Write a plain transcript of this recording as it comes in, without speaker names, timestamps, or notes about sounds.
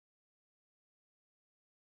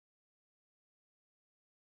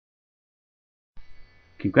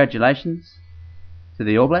congratulations to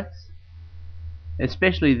the All Blacks,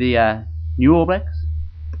 especially the new All Blacks.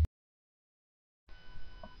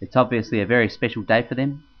 It's obviously a very special day for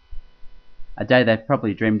them, a day they've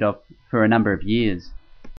probably dreamed of for a number of years.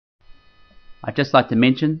 I'd just like to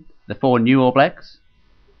mention the 4 new All Blacks.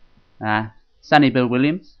 Sonny Bill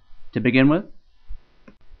Williams to begin with.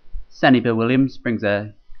 Sonny Bill Williams brings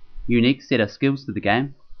a unique set of skills to the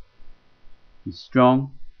game. He's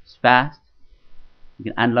strong, he's fast, he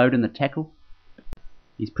can unload in the tackle.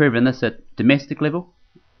 He's proven this at domestic level,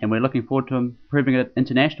 and we're looking forward to him proving it at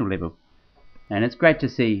international level. And it's great to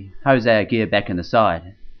see Jose Aguirre back in the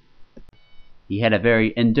side. He had a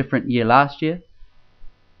very indifferent year last year,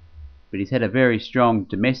 but he's had a very strong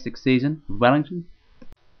domestic season with Wellington,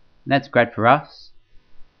 and that's great for us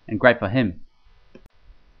and great for him.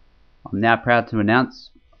 I'm now proud to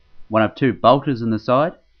announce one of 2 bolters in the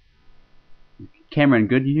side, Cameron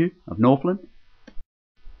Goodhue of Northland.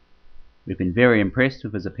 We've been very impressed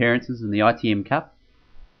with his appearances in the ITM Cup.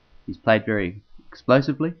 He's played very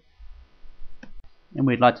explosively, and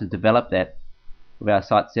we'd like to develop that with our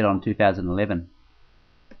sights set on 2011.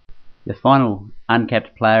 The final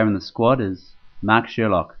uncapped player in the squad is Mark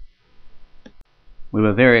Sherlock. We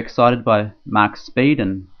were very excited by Mark's speed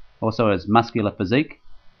and also his muscular physique.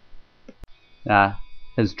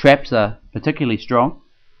 His traps are particularly strong.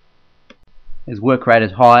 His work rate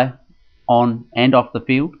is high on and off the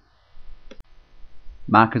field.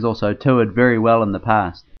 Mark has also toured very well in the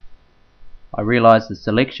past. I realise the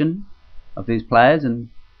selection of these players and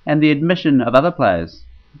the admission of other players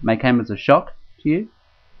may come as a shock to you.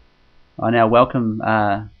 I now welcome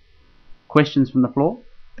questions from the floor.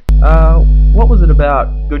 What was it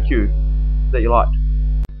about Goodhue that you liked?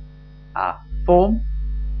 Form.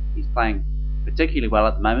 He's playing particularly well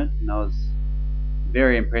at the moment, and I was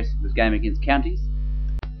very impressed with his game against Counties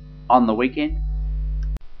on the weekend.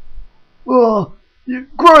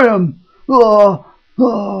 Graham!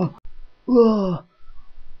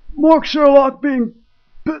 Mark Sherlock being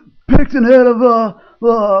picked ahead of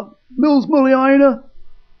Mills Muliaina.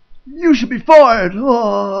 You should be fired!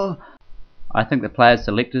 I think the players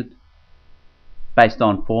selected based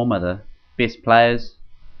on form are the best players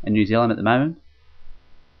in New Zealand at the moment,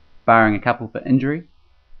 barring a couple for injury.